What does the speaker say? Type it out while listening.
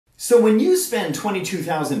So when you spend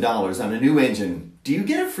 $22,000 on a new engine, do you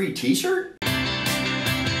get a free t-shirt?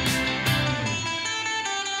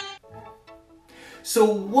 So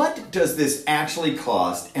what does this actually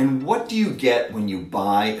cost, and what do you get when you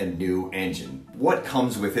buy a new engine? What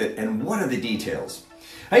comes with it, and what are the details?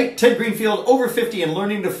 Hey, Ted Greenfield, over 50 and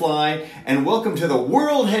learning to fly, and welcome to the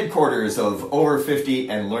world headquarters of over 50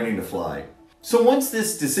 and learning to fly. So once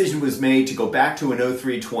this decision was made to go back to an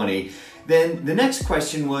 0320, then the next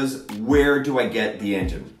question was, where do I get the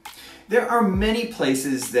engine? There are many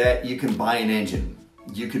places that you can buy an engine.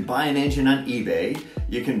 You could buy an engine on eBay.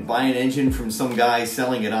 You can buy an engine from some guy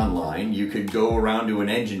selling it online. You could go around to an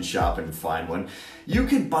engine shop and find one. You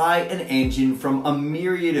could buy an engine from a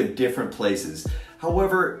myriad of different places.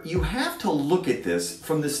 However, you have to look at this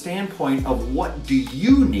from the standpoint of what do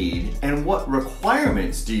you need and what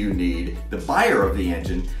requirements do you need, the buyer of the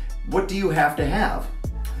engine, what do you have to have?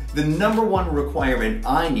 The number one requirement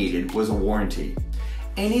I needed was a warranty.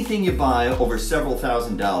 Anything you buy over several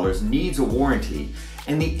 $1,000s needs a warranty,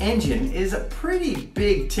 and the engine is a pretty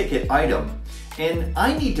big ticket item. And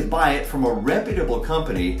I need to buy it from a reputable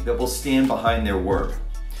company that will stand behind their work.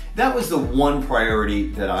 That was the one priority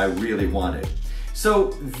that I really wanted.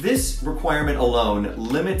 So this requirement alone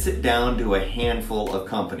limits it down to a handful of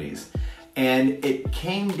companies. And it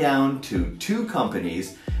came down to 2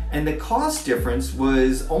 companies, and the cost difference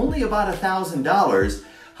was only about $1,000.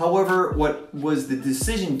 However, what was the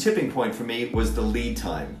decision tipping point for me was the lead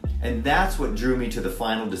time, and that's what drew me to the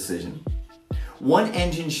final decision. One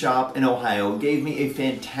engine shop in Ohio gave me a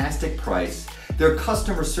fantastic price. Their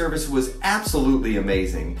customer service was absolutely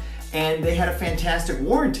amazing, and they had a fantastic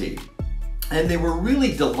warranty. And they were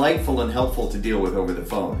really delightful and helpful to deal with over the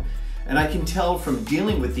phone. And I can tell from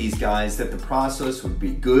dealing with these guys that the process would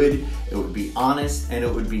be good, it would be honest, and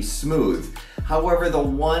it would be smooth. However, the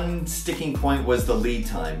one sticking point was the lead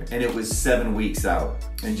time, and it was 7 weeks out.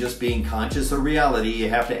 And just being conscious of reality, you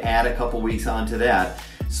have to add a couple weeks onto that.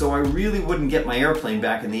 So I really wouldn't get my airplane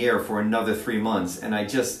back in the air for another 3 months, and I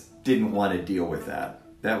just didn't want to deal with that.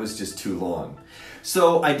 That was just too long.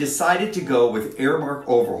 So I decided to go with Airmark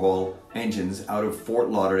overhaul engines out of Fort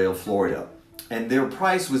Lauderdale, Florida. And their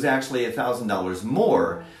price was actually $1,000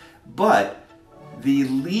 more, but the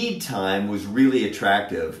lead time was really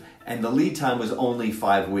attractive, and the lead time was only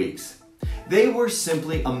 5 weeks. They were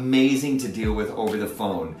simply amazing to deal with over the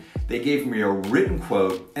phone. They gave me a written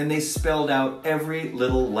quote, and they spelled out every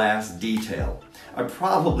little last detail. I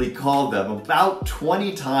probably called them about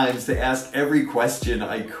 20 times to ask every question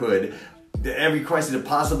I could, every question that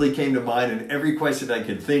possibly came to mind and every question I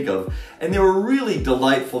could think of. And they were really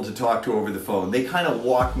delightful to talk to over the phone. They kind of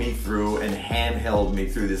walked me through and handheld me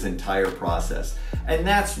through this entire process. And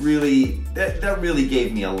that really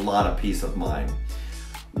gave me a lot of peace of mind.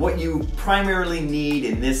 What you primarily need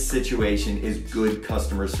in this situation is good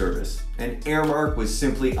customer service. And Airmark was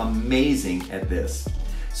simply amazing at this.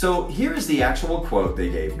 So here's the actual quote they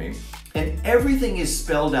gave me. And everything is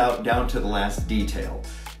spelled out down to the last detail.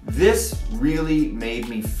 This really made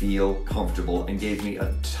me feel comfortable and gave me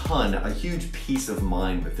a huge peace of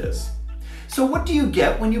mind with this. So what do you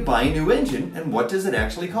get when you buy a new engine, and what does it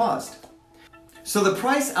actually cost? So the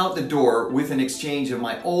price out the door with an exchange of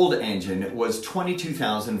my old engine was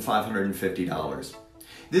 $22,550.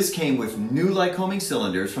 This came with new Lycoming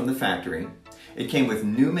cylinders from the factory. It came with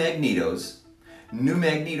new magnetos, new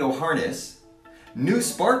magneto harness, new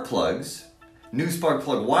spark plugs, new spark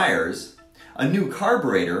plug wires, a new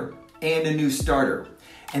carburetor, and a new starter.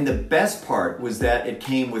 And the best part was that it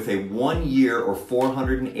came with a 1-year or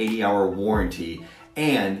 480-hour warranty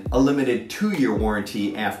and a limited 2-year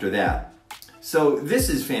warranty after that. So this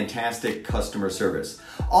is fantastic customer service.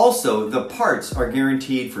 Also, the parts are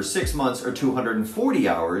guaranteed for 6 months or 240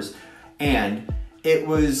 hours, and it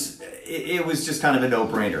was just kind of a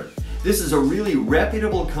no-brainer. This is a really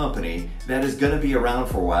reputable company that is going to be around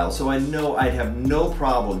for a while, so I know I'd have no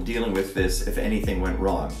problem dealing with this if anything went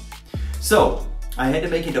wrong. So I had to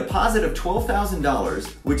make a deposit of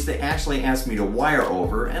 $12,000, which they actually asked me to wire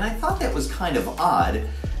over, and I thought that was kind of odd.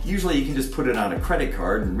 Usually you can just put it on a credit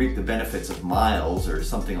card and reap the benefits of miles or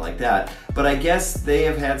something like that, but I guess they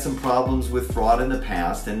have had some problems with fraud in the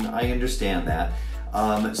past, and I understand that.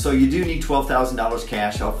 So you do need $12,000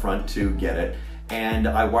 cash up front to get it. And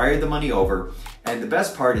I wired the money over, and the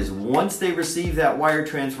best part is once they receive that wire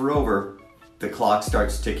transfer over, the clock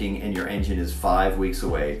starts ticking and your engine is 5 weeks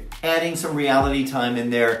away. Adding some reality time in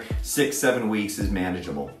there, 6-7 weeks is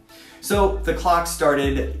manageable. So the clock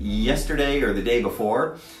started yesterday or the day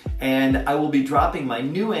before, and I will be dropping my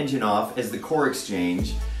new engine off as the core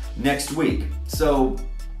exchange next week. So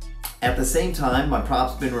at the same time, my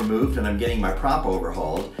prop's been removed and I'm getting my prop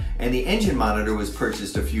overhauled, and the engine monitor was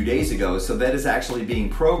purchased a few days ago, so that is actually being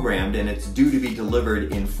programmed and it's due to be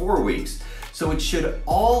delivered in 4 weeks. So it should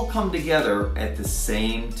all come together at the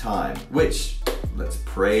same time, which let's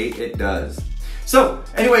pray it does. So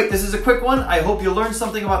anyway, this is a quick one. I hope you learned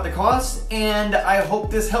something about the costs, and I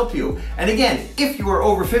hope this helped you. And again, if you are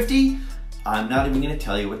over 50, I'm not even going to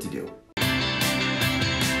tell you what to do.